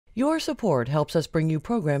Your support helps us bring you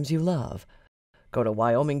programs you love. Go to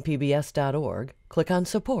wyomingpbs.org, click on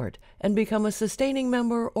Support, and become a sustaining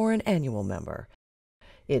member or an annual member.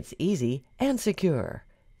 It's easy and secure.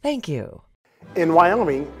 Thank you. In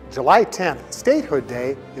Wyoming, July 10th, Statehood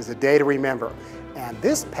Day, is a day to remember. And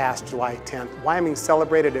this past July 10th, Wyoming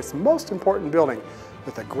celebrated its most important building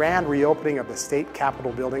with a grand reopening of the State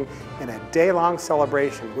Capitol building in a day-long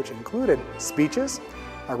celebration which included speeches,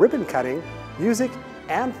 a ribbon cutting, music,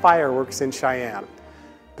 and fireworks in Cheyenne.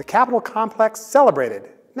 The Capitol complex celebrated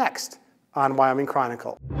next on Wyoming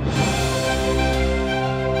Chronicle.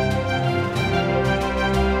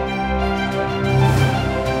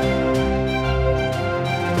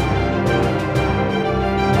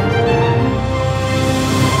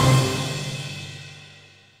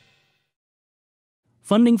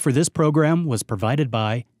 Funding for this program was provided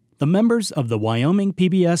by the members of the Wyoming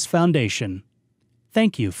PBS Foundation.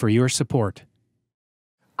 Thank you for your support.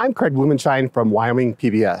 I'm Craig Blumenshine from Wyoming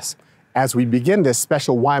PBS. As we begin this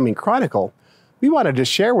special Wyoming Chronicle, we wanted to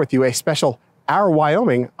share with you a special Our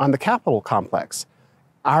Wyoming on the Capitol complex.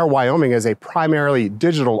 Our Wyoming is a primarily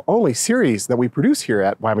digital-only series that we produce here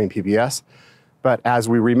at Wyoming PBS, but as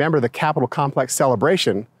we remember the Capitol complex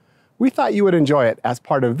celebration, we thought you would enjoy it as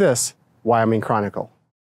part of this Wyoming Chronicle.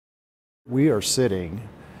 We are sitting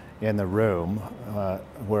in the room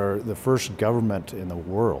where the first government in the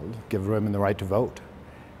world gave women the right to vote.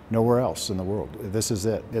 Nowhere else in the world. This is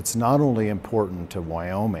it. It's not only important to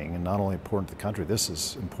Wyoming and not only important to the country, this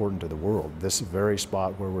is important to the world. This very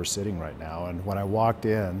spot where we're sitting right now. And when I walked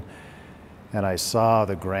in and I saw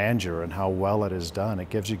the grandeur and how well it is done, it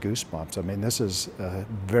gives you goosebumps. I mean, this is a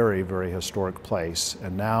very, very historic place.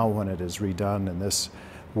 And now when it is redone in this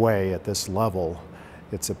way, at this level,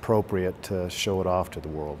 it's appropriate to show it off to the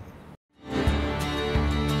world.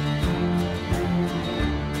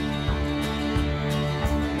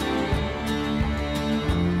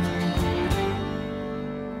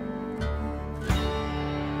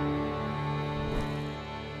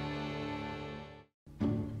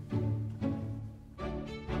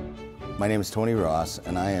 My name is Tony Ross,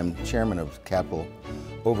 and I am chairman of the Capitol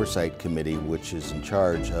Oversight Committee, which is in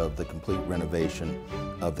charge of the complete renovation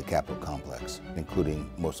of the Capitol complex, including,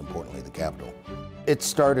 most importantly, the Capitol. It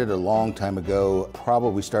started a long time ago.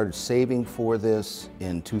 Probably started saving for this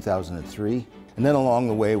in 2003, and then along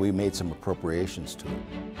the way we made some appropriations to it.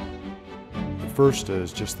 The first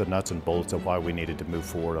is just the nuts and bolts of why we needed to move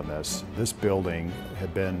forward on this. This building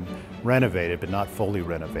had been renovated, but not fully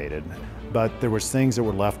renovated. But there was things that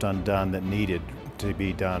were left undone that needed to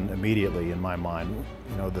be done immediately in my mind.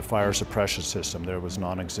 You know, the fire suppression system there was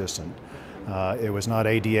non-existent. It was not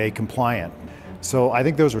ADA compliant. So I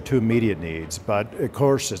think those were two immediate needs, but of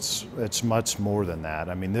course it's much more than that.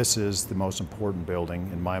 I mean, this is the most important building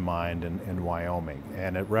in my mind in Wyoming,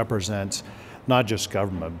 and it represents not just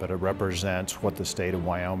government, but it represents what the state of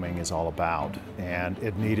Wyoming is all about. And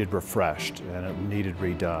it needed refreshed and it needed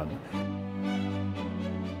redone.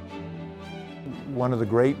 One of the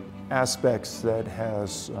great aspects that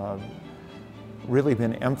has really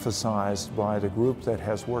been emphasized by the group that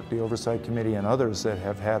has worked the Oversight Committee and others that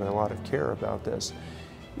have had a lot of care about this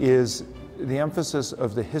is the emphasis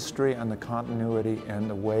of the history and the continuity and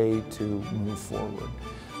the way to move forward.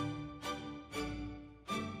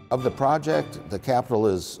 Of the project, the Capitol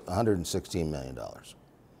is $116 million.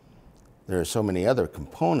 There are so many other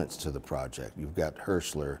components to the project. You've got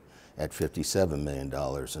Hirschler at $57 million,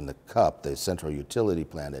 and the CUP, the central utility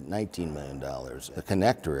plant, at $19 million, the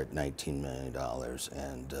connector at $19 million,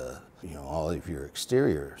 and you know, all of your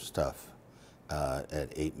exterior stuff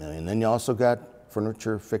at $8 million. Then you also got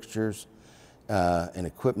furniture, fixtures, and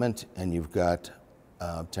equipment, and you've got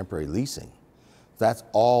temporary leasing. That's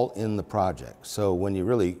all in the project. So when you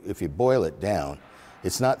really, if you boil it down,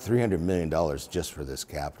 it's not $300 million just for this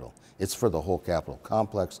Capitol. It's for the whole Capitol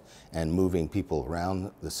complex and moving people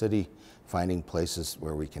around the city, finding places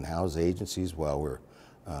where we can house agencies while we're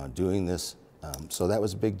doing this. So that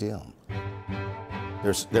was a big deal.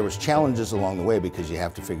 There was challenges along the way because you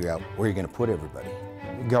have to figure out where you're going to put everybody.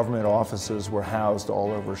 Government offices were housed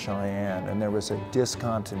all over Cheyenne, and there was a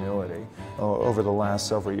discontinuity over the last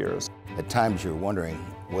several years. At times you're wondering,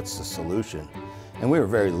 what's the solution? And we were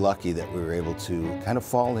very lucky that we were able to kind of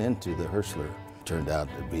fall into the Hirschler. Turned out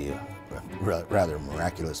to be rather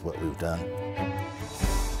miraculous what we've done.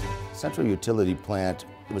 Central utility plant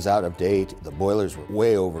was out of date. The boilers were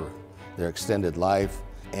way over their extended life,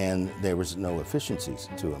 and there was no efficiencies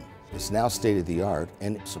to them. It's now state-of-the-art,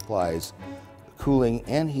 and it supplies cooling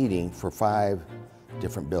and heating for 5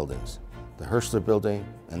 different buildings. The Hirschler building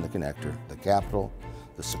and the connector, the Capitol,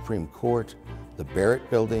 the Supreme Court, the Barrett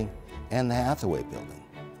building, and the Hathaway building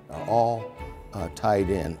are all tied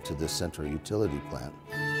in to this central utility plant.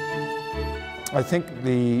 I think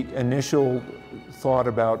the initial thought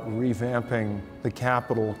about revamping the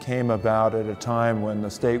Capitol came about at a time when the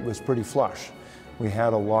state was pretty flush. We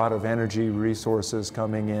had a lot of energy resources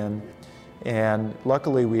coming in, and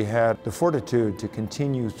luckily we had the fortitude to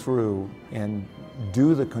continue through and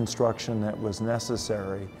do the construction that was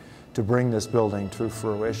necessary to bring this building to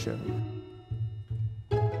fruition.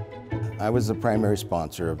 I was the primary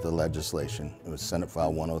sponsor of the legislation. It was Senate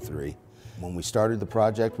File 103. When we started the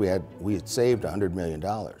project, we had saved $100 million.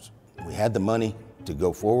 We had the money to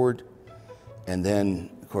go forward, and then,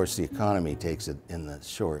 of course, the economy takes it in the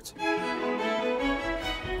shorts.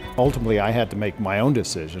 Ultimately, I had to make my own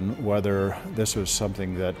decision whether this was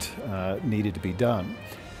something that needed to be done.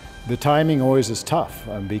 The timing always is tough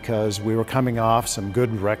because we were coming off some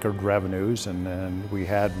good record revenues and we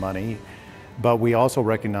had money, but we also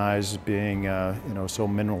recognized being so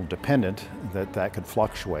mineral dependent that could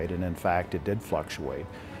fluctuate, and in fact it did fluctuate.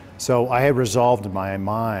 So I had resolved in my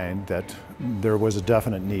mind that there was a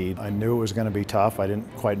definite need. I knew it was going to be tough. I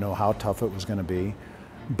didn't quite know how tough it was going to be,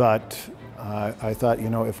 but I thought,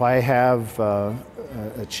 if I have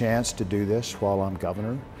a chance to do this while I'm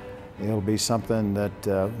governor, it'll be something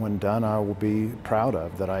that when done I will be proud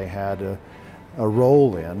of, that I had a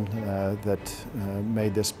role in that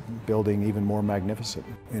made this building even more magnificent.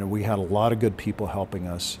 We had a lot of good people helping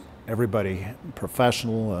us, everybody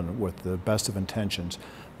professional and with the best of intentions,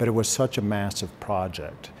 but it was such a massive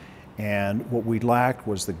project. And what we lacked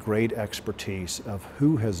was the great expertise of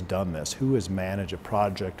who has done this, who has managed a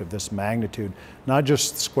project of this magnitude, not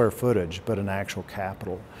just square footage, but an actual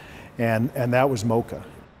capital. And that was MOCA.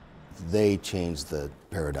 They changed the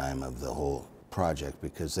paradigm of the whole project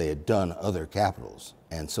because they had done other capitals.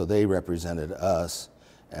 And so they represented us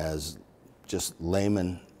as just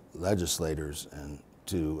layman legislators and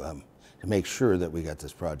to make sure that we got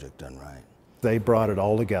this project done right. They brought it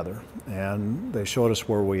all together, and they showed us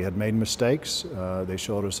where we had made mistakes. They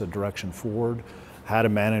showed us a direction forward, how to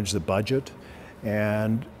manage the budget,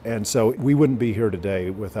 and so we wouldn't be here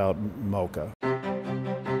today without MOCA.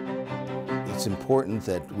 It's important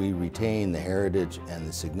that we retain the heritage and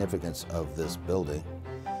the significance of this building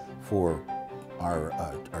for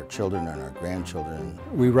our children and our grandchildren.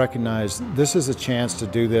 We recognize this is a chance to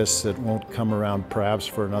do this that won't come around perhaps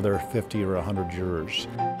for another 50 or 100 years.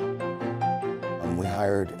 We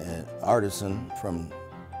hired an artisan from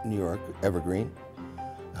New York, Evergreen,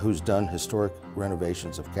 who's done historic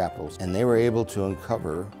renovations of capitals, and they were able to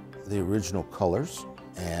uncover the original colors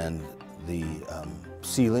and the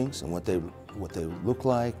ceilings and what they look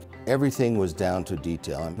like. Everything was down to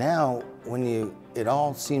detail. And now, it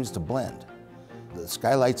all seems to blend. The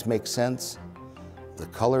skylights make sense. The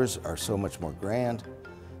colors are so much more grand.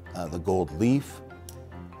 The gold leaf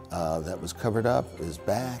that was covered up is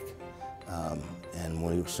back. And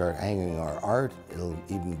when we start hanging our art, it'll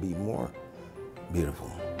even be more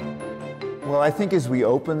beautiful. Well, I think as we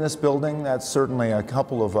open this building, that's certainly a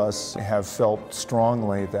couple of us have felt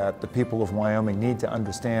strongly that the people of Wyoming need to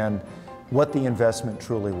understand what the investment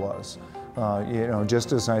truly was.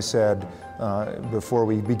 Just as I said before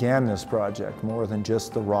we began this project, more than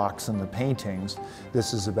just the rocks and the paintings,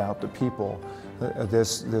 this is about the people.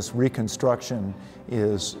 This reconstruction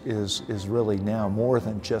is really now more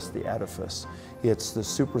than just the edifice. It's the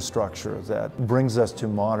superstructure that brings us to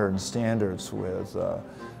modern standards with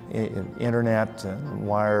internet and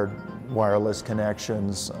wireless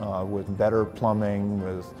connections, with better plumbing,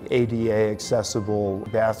 with ADA accessible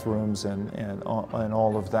bathrooms and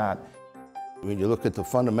all of that. When you look at the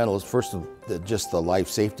fundamentals, first just the life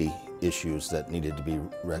safety issues that needed to be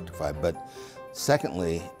rectified, but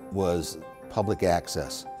secondly was public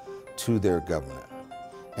access to their government.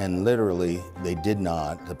 And literally,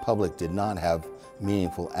 the public did not have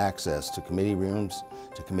meaningful access to committee rooms,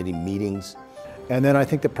 to committee meetings. And then I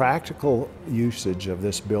think the practical usage of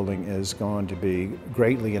this building is going to be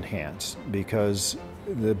greatly enhanced, because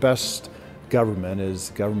the best government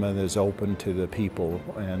is open to the people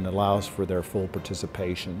and allows for their full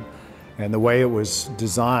participation. And the way it was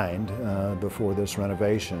designed before this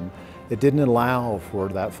renovation, it didn't allow for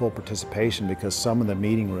that full participation because some of the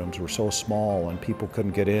meeting rooms were so small and people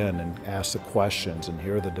couldn't get in and ask the questions and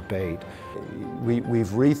hear the debate. We've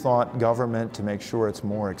rethought government to make sure it's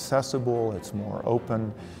more accessible, it's more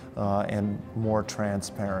open, and more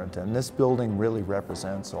transparent. And this building really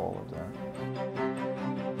represents all of that.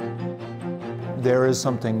 There is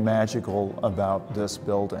something magical about this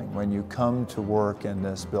building. When you come to work in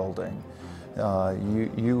this building,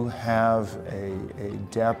 you have a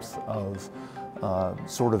depth of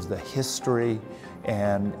sort of the history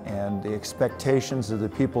and the expectations of the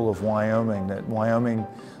people of Wyoming, that Wyoming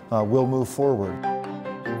will move forward.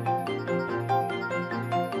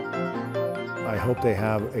 I hope they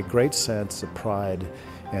have a great sense of pride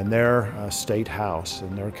in their state house,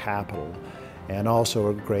 in their capital, and also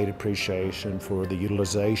a great appreciation for the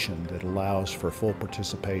utilization that allows for full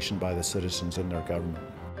participation by the citizens in their government.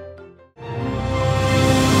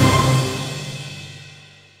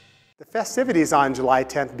 The festivities on July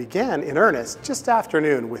 10th began in earnest just after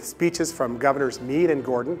noon with speeches from Governors Mead and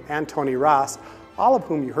Gordon and Tony Ross, all of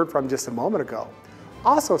whom you heard from just a moment ago.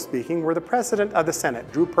 Also speaking were the President of the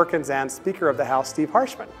Senate, Drew Perkins, and Speaker of the House, Steve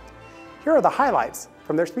Harshman. Here are the highlights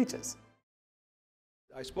from their speeches.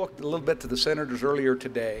 I spoke a little bit to the senators earlier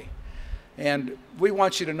today, and we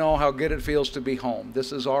want you to know how good it feels to be home.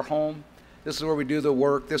 This is our home. This is where we do the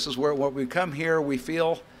work. This is where when we come here, we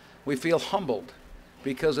feel humbled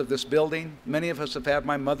because of this building. Many of us have had,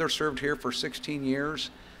 my mother served here for 16 years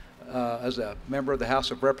as a member of the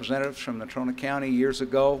House of Representatives from Natrona County years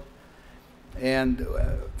ago. And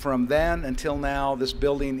from then until now, this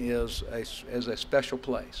building is a special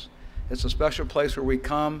place. It's a special place where we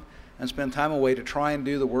come and spend time away to try and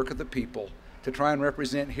do the work of the people, to try and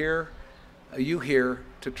represent you here,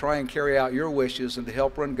 to try and carry out your wishes and to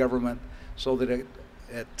help run government so that it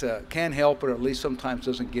can help, but at least sometimes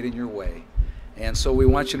doesn't get in your way. And so we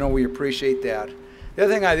want you to know we appreciate that.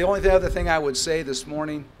 The only other thing I would say this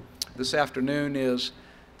afternoon is,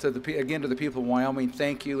 again to the people of Wyoming,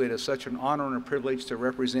 thank you. It is such an honor and a privilege to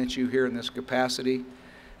represent you here in this capacity.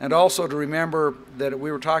 And also to remember that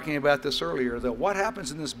we were talking about this earlier, that what happens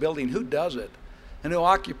in this building, who does it, and who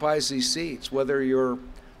occupies these seats, whether you're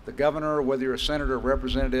the governor or whether you're a senator or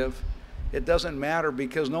representative, it doesn't matter,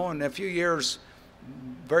 because in a few years,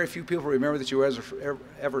 very few people remember that you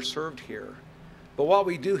ever served here. But what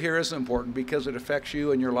we do here is important because it affects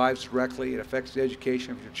you and your lives directly. It affects the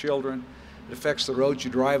education of your children. It affects the roads you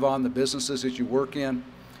drive on, the businesses that you work in.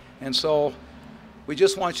 And so we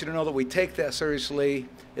just want you to know that we take that seriously.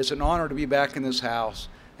 It's an honor to be back in this house,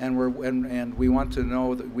 and we want to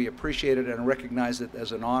know that we appreciate it and recognize it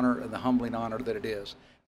as an honor and the humbling honor that it is.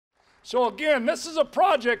 So again, this is a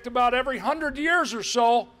project about every 100 years or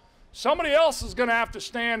so, somebody else is going to have to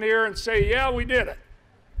stand here and say, yeah, we did it.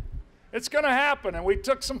 It's going to happen, and we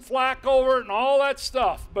took some flack over it and all that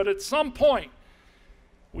stuff. But at some point,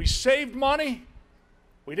 we saved money,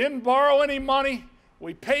 we didn't borrow any money,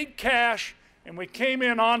 we paid cash, and we came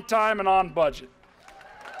in on time and on budget.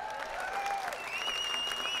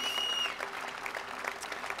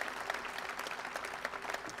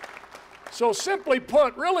 So simply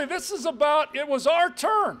put, really, this is about, it was our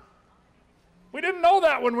turn. We didn't know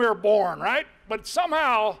that when we were born, right? But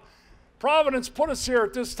somehow, Providence put us here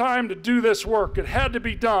at this time to do this work. It had to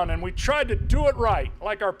be done, and we tried to do it right,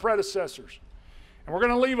 like our predecessors. And we're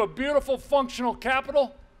going to leave a beautiful, functional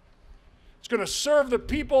capital. It's going to serve the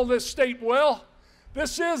people of this state well.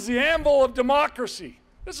 This is the anvil of democracy.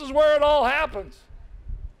 This is where it all happens.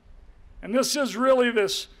 And this is really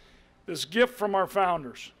this gift from our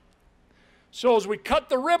founders. So as we cut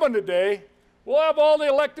the ribbon today, we'll have all the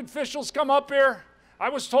elected officials come up here. I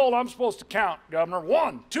was told I'm supposed to count, Governor.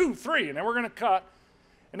 1, 2, 3, and then we're going to cut.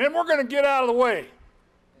 And then we're going to get out of the way.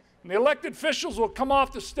 And the elected officials will come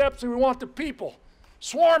off the steps, and we want the people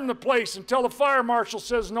swarm the place until the fire marshal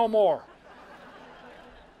says no more.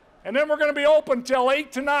 And then we're going to be open till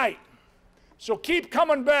 8 tonight. So keep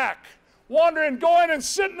coming back. Wander in, go in and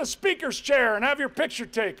sit in the speaker's chair and have your picture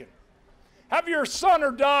taken. Have your son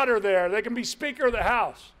or daughter there. They can be Speaker of the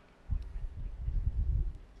House.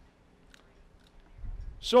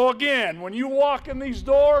 So again, when you walk in these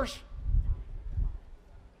doors,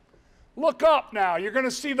 look up now. You're going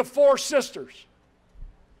to see the 4 sisters,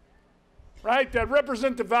 right, that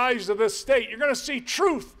represent the values of this state. You're going to see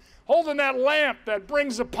truth holding that lamp that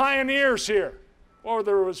brings the pioneers here, or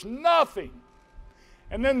there was nothing.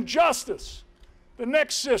 And then justice, the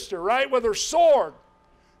next sister, right, with her sword,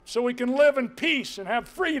 so we can live in peace and have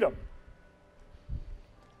freedom.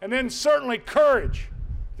 And then certainly courage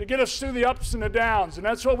to get us through the ups and the downs, and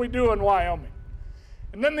that's what we do in Wyoming.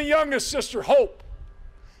 And then the youngest sister, hope,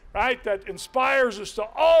 right, that inspires us to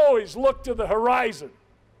always look to the horizon.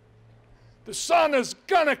 The sun is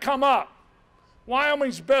gonna come up.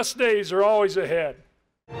 Wyoming's best days are always ahead.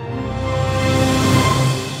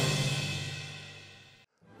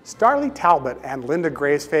 Starley Talbott and Linda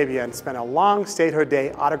Graves Fabian spent a long Statehood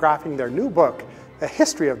day autographing their new book, The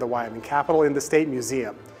History of the Wyoming Capitol, in the State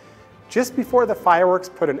Museum. Just before the fireworks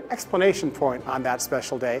put an exclamation point on that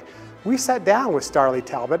special day, we sat down with Starley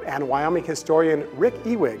Talbott and Wyoming historian Rick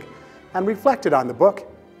Ewig and reflected on the book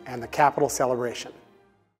and the Capitol celebration.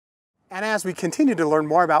 And as we continue to learn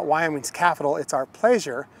more about Wyoming's Capitol, it's our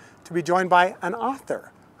pleasure to be joined by an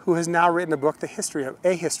author who has now written a book, A History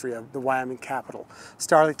of the Wyoming Capitol.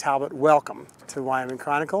 Starley Talbott, welcome to Wyoming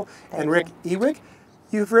Chronicle. Thank and Rick you. Ewig,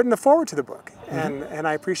 you've written the foreword to the book, and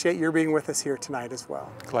I appreciate your being with us here tonight as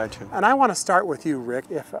well. Glad to. And I want to start with you, Rick,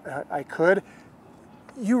 if I could.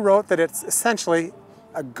 You wrote that it's essentially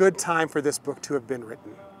a good time for this book to have been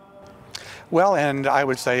written. Well, and I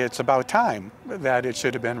would say it's about time that it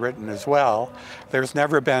should have been written as well. There's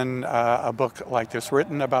never been a book like this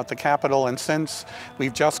written about the Capitol, and since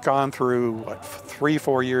we've just gone through, what,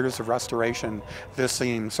 3-4 years of restoration, this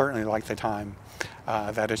seems certainly like the time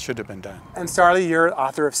that it should have been done. And Starley, you're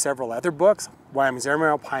author of several other books, Wyoming's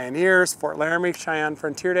Aerial Pioneers, Fort Laramie, Cheyenne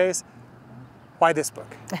Frontier Days. Why this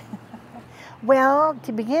book? Well,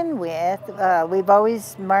 to begin with, we've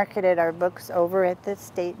always marketed our books over at the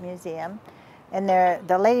State Museum. And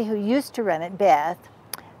the lady who used to run it, Beth,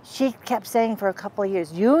 she kept saying for a couple of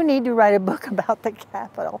years, you need to write a book about the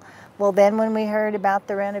Capitol. Well, then when we heard about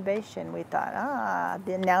the renovation, we thought,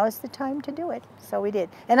 then now is the time to do it. So we did.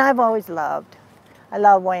 And I love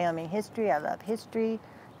Wyoming history, I love history,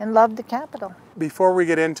 and love the Capitol. Before we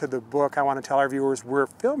get into the book, I want to tell our viewers we're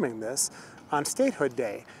filming this on Statehood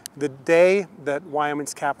Day, the day that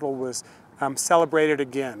Wyoming's Capitol was celebrated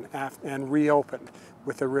again and reopened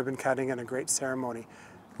with a ribbon cutting and a great ceremony.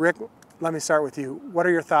 Rick, let me start with you. What are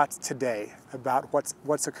your thoughts today about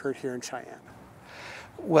what's occurred here in Cheyenne?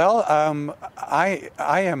 Well, I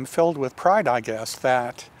am filled with pride, I guess,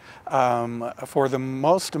 that for the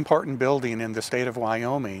most important building in the state of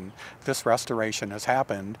Wyoming, this restoration has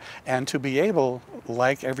happened, and to be able,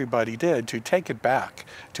 like everybody did, to take it back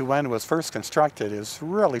to when it was first constructed is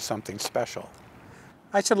really something special.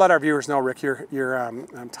 I should let our viewers know, Rick, your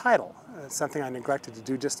title. Something I neglected to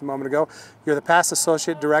do just a moment ago. You're the past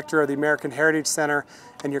Associate Director of the American Heritage Center,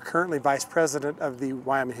 and you're currently Vice President of the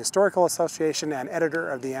Wyoming Historical Association and Editor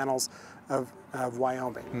of the Annals of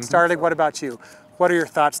Wyoming. Starley, what about you? What are your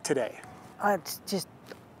thoughts today? It's just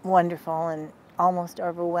wonderful and almost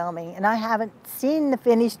overwhelming. And I haven't seen the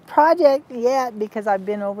finished project yet because I've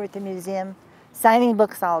been over at the museum signing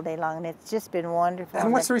books all day long, and it's just been wonderful.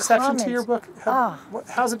 And what's the reception to your book?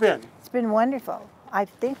 How's it been? It's been wonderful. I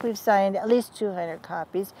think we've signed at least 200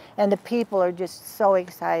 copies, and the people are just so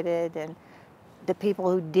excited, and the people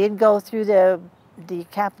who did go through the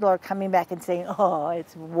Capitol are coming back and saying, oh,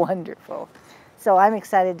 it's wonderful. So I'm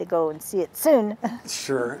excited to go and see it soon.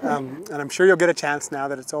 Sure, and I'm sure you'll get a chance now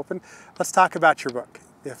that it's open. Let's talk about your book,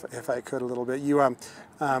 if I could a little bit.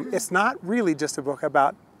 It's not really just a book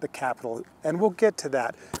about the Capitol, and we'll get to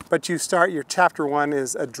that. But you start, your chapter 1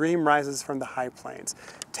 is A Dream Rises from the High Plains.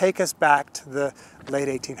 Take us back to the late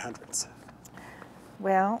 1800s.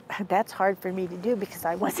 Well, that's hard for me to do because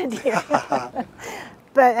I wasn't here.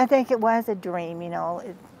 But I think it was a dream, you know.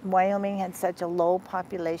 Wyoming had such a low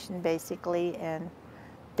population, basically, and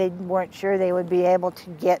they weren't sure they would be able to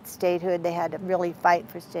get statehood. They had to really fight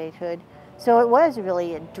for statehood. So it was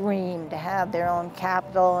really a dream to have their own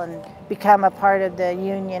capital and become a part of the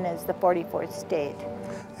Union as the 44th state.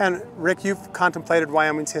 And Rick, you've contemplated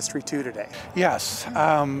Wyoming's history too today. Yes,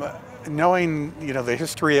 knowing the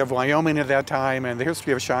history of Wyoming at that time and the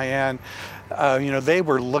history of Cheyenne, they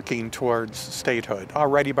were looking towards statehood.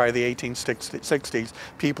 Already by the 1860s,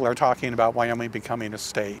 people are talking about Wyoming becoming a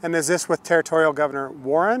state. And is this with Territorial Governor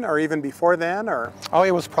Warren, or even before then, or? Oh, it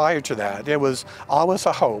was prior to that. It was always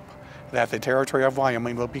a hope that the territory of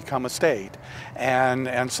Wyoming will become a state.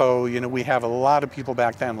 And so, we have a lot of people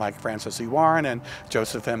back then like Francis E. Warren and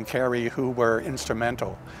Joseph M. Carey who were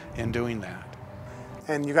instrumental in doing that.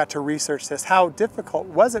 And you got to research this. How difficult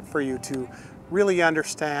was it for you to really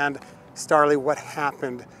understand, Starley, what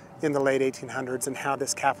happened in the late 1800s and how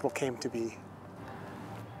this capital came to be?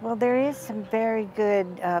 Well, there is some very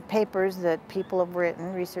good papers that people have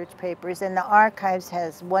written, research papers, and the archives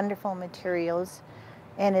has wonderful materials.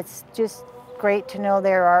 And it's just great to know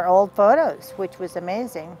there are old photos, which was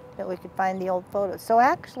amazing that we could find the old photos. So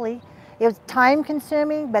actually, it was time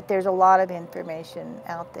consuming, but there's a lot of information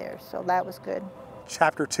out there, so that was good.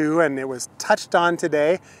 Chapter 2, and it was touched on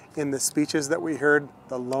today in the speeches that we heard,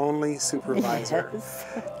 The Lonely Supervisor. Yes.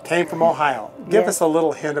 Came from Ohio. Give us a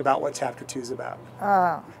little hint about what Chapter 2 is about.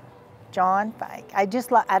 Oh, John Pike.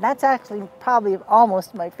 That's actually probably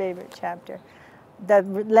almost my favorite chapter. The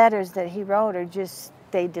letters that he wrote are just,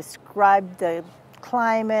 they describe the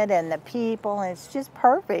climate and the people, and it's just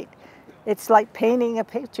perfect. It's like painting a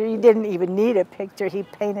picture. He didn't even need a picture. He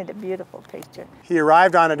painted a beautiful picture. He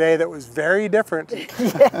arrived on a day that was very different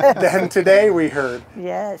than today, we heard.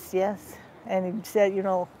 Yes, yes. And he said,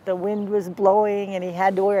 the wind was blowing and he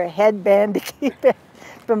had to wear a headband to keep it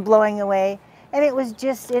from blowing away. And it was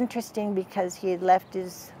just interesting because he had left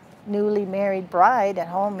his newly married bride at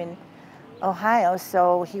home in Ohio,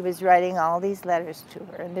 so he was writing all these letters to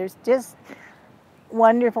her. And there's just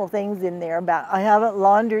wonderful things in there about, I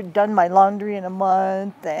haven't done my laundry in a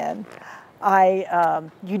month, and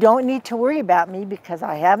you don't need to worry about me because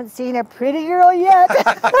I haven't seen a pretty girl yet.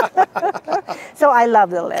 So I love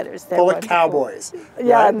the letters. They're Full of wonderful. cowboys.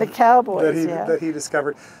 Yeah, right? and the cowboys, that he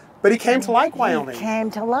discovered. But he came to like Wyoming. He came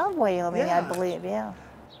to love Wyoming, Yeah. I believe, yeah.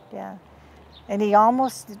 And he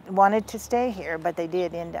almost wanted to stay here, but they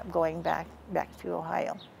did end up going back to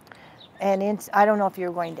Ohio. And I don't know if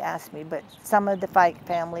you're going to ask me, but some of the Fike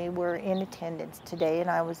family were in attendance today,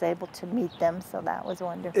 and I was able to meet them, so that was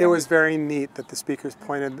wonderful. It was very neat that the speakers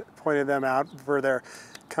pointed them out for their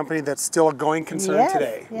company that's still a going concern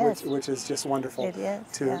today, yes. which is just wonderful It is,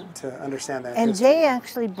 to understand that. And history. they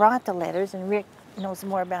actually brought the letters, and Rick knows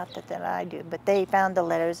more about that than I do, but they found the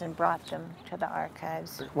letters and brought them to the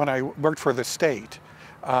archives. When I worked for the state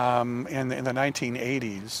in the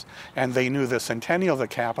 1980s, and they knew the centennial of the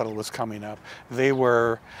Capitol was coming up, they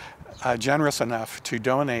were generous enough to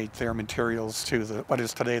donate their materials to what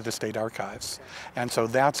is today the state archives. And so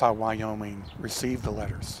that's how Wyoming received the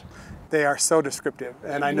letters. They are so descriptive,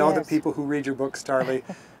 and I know that Yes. people who read your book, Starley,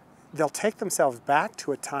 they'll take themselves back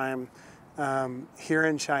to a time here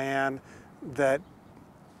in Cheyenne that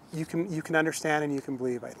you can understand and you can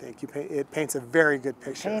believe. I think it paints a very good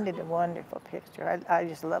picture. Painted a wonderful picture. I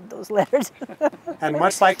just love those letters. And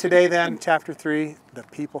much like today, then, Chapter 3, the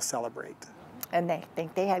people celebrate. And they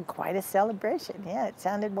think they had quite a celebration. Yeah, it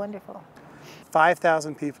sounded wonderful.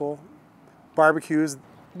 5,000 people, barbecues.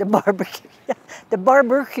 The barbecue. The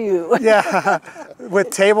barbecue. Yeah, with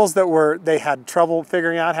tables that they had trouble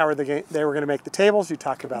figuring out how they were going to make the tables. You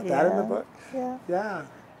talk about that in the book. Yeah. Yeah.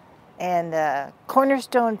 And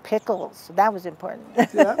cornerstone pickles. That was important.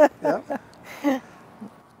 Yeah.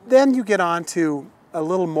 Then you get on to a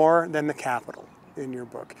little more than the Capitol in your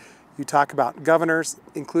book. You talk about governors,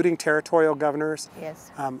 including territorial governors, Yes.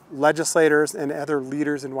 legislators, and other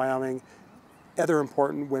leaders in Wyoming, other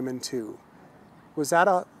important women too. Was that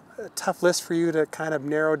a tough list for you to kind of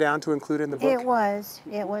narrow down to include in the book? It was.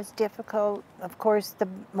 It was difficult. Of course, the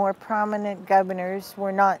more prominent governors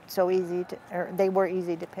were not so easy to, or they were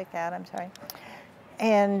easy to pick out, I'm sorry.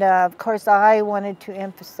 And of course, I wanted to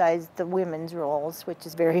emphasize the women's roles, which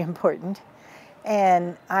is very important.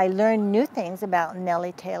 And I learned new things about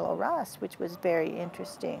Nellie Taylor Ross, which was very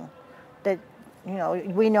interesting. That,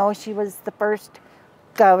 we know she was the first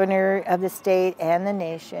governor of the state and the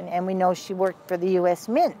nation, and we know she worked for the U.S.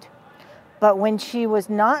 Mint. But when she was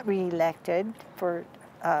not reelected for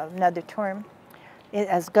another term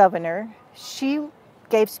as governor, she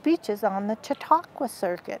gave speeches on the Chautauqua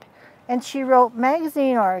circuit, and she wrote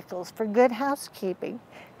magazine articles for Good Housekeeping.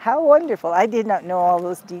 How wonderful. I did not know all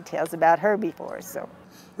those details about her before. So,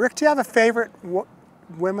 Rick, do you have a favorite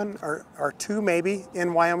women or two maybe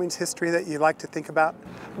in Wyoming's history that you like to think about?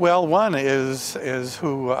 Well, one is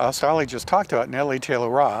who Starley just talked about, Nellie Taylor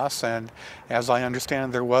Ross, and as I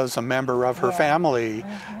understand, there was a member of her family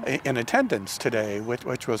in attendance today,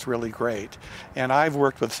 which was really great. And I've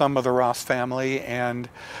worked with some of the Ross family, and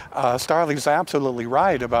Starley's absolutely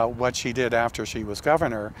right about what she did after she was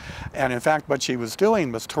governor. And in fact, what she was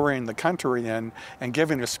doing was touring the country and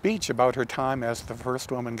giving a speech about her time as the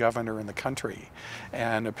first woman governor in the country,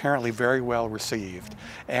 and apparently very well received.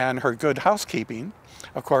 And her good housekeeping,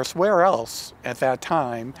 of course, where else at that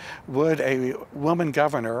time would a woman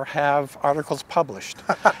governor have articles published?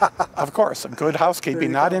 Of course, Good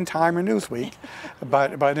Housekeeping, not in Time or Newsweek,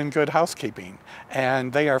 but in Good Housekeeping.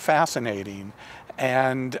 And they are fascinating.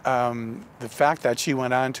 And the fact that she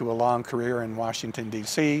went on to a long career in Washington,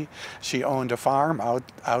 D.C., she owned a farm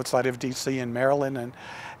outside of D.C. in Maryland,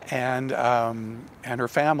 and her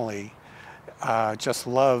family just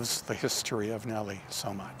loves the history of Nellie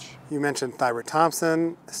so much. You mentioned Thyra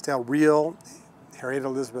Thompson, Estelle Reel, Harriet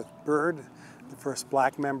Elizabeth Byrd, the first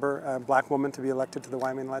black woman to be elected to the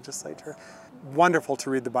Wyoming legislature. Wonderful to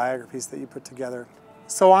read the biographies that you put together.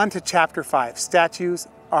 So on to Chapter 5, Statues,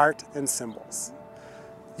 Art, and Symbols.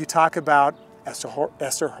 You talk about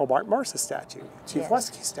Esther Hobart Morse's statue, Chief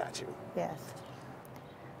Wesky's statue. Yes.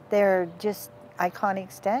 They're just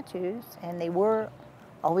iconic statues, and they were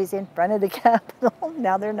always in front of the Capitol.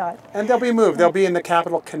 Now they're not. And they'll be moved. They'll be in the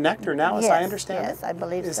Capitol connector now, as I understand Yes, it. I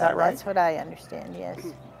believe so. Is that right? That's what I understand, yes.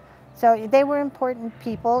 So they were important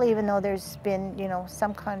people, even though there's been,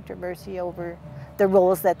 some controversy over the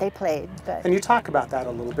roles that they played. But And you talk about that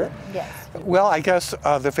a little bit. yes. Well, I guess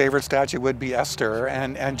the favorite statue would be Esther,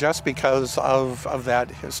 and just because of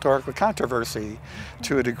that historical controversy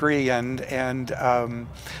to a degree, and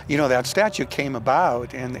you know, that statue came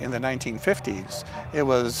about in the 1950s. It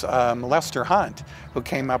was Lester Hunt who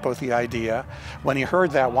came up with the idea. When he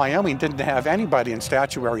heard that Wyoming didn't have anybody in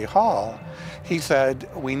Statuary Hall, he said,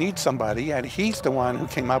 we need somebody, and he's the one who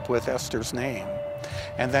came up with Esther's name.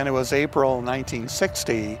 And then it was April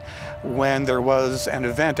 1960 when there was an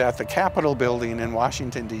event at the Capitol building in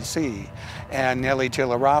Washington, D.C. And Nellie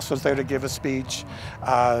Taylor Ross was there to give a speech.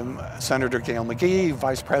 Senator Gail McGee,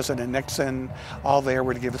 Vice President Nixon, all there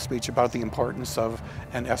were to give a speech about the importance of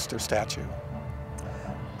an Esther statue.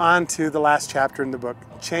 On to the last chapter in the book,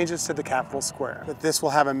 changes to the Capitol Square. That this will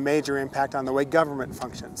have a major impact on the way government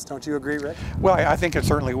functions. Don't you agree, Rick? Well, I think it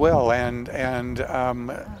certainly will, and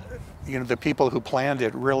you know, the people who planned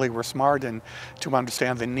it really were smart and to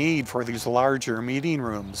understand the need for these larger meeting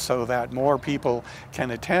rooms so that more people can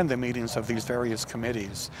attend the meetings of these various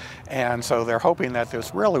committees. And so they're hoping that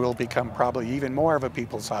this really will become probably even more of a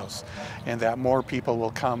people's house, and that more people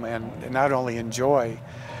will come and not only enjoy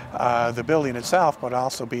the building itself, but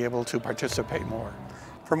also be able to participate more.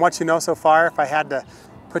 From what you know so far, if I had to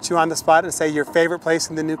put you on the spot and say your favorite place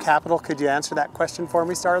in the new Capitol, could you answer that question for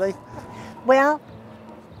me, Starley? Well,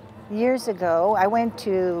 years ago, I went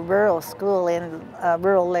to rural school in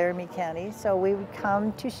rural Laramie County, so we would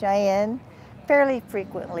come to Cheyenne fairly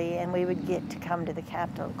frequently, and we would get to come to the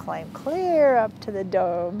Capitol, climb clear up to the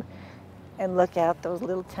dome, and look out those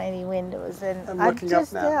little tiny windows. And I'm looking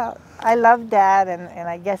up now. Yeah, I loved that, and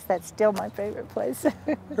I guess that's still my favorite place.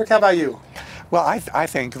 Rick, how about you? Well, I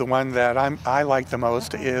think the one that I like the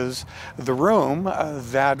most is the room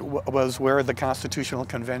that was where the Constitutional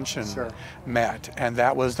Convention met, and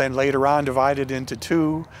that was then later on divided into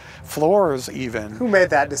 2 floors even. Who made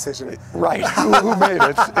that decision? Right, who made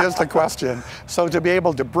it is the question. So to be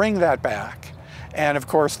able to bring that back, and of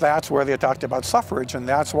course that's where they talked about suffrage, and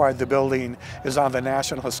that's why the building is on the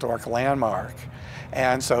National Historic Landmark.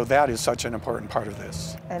 And so that is such an important part of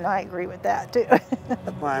this. And I agree with that too.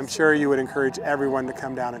 Well, I'm sure you would encourage everyone to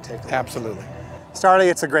come down and take a look. Absolutely. Starley,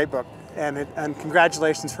 it's a great book, and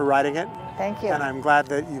congratulations for writing it. Thank you. And I'm glad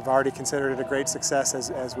that you've already considered it a great success,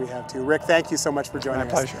 as we have too. Rick, thank you so much for joining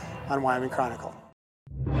us. My pleasure. On Wyoming Chronicle.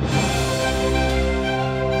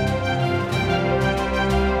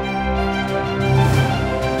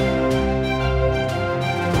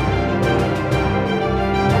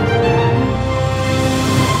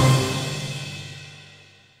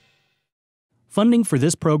 Funding for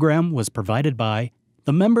this program was provided by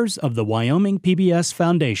the members of the Wyoming PBS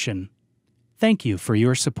Foundation. Thank you for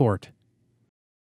your support.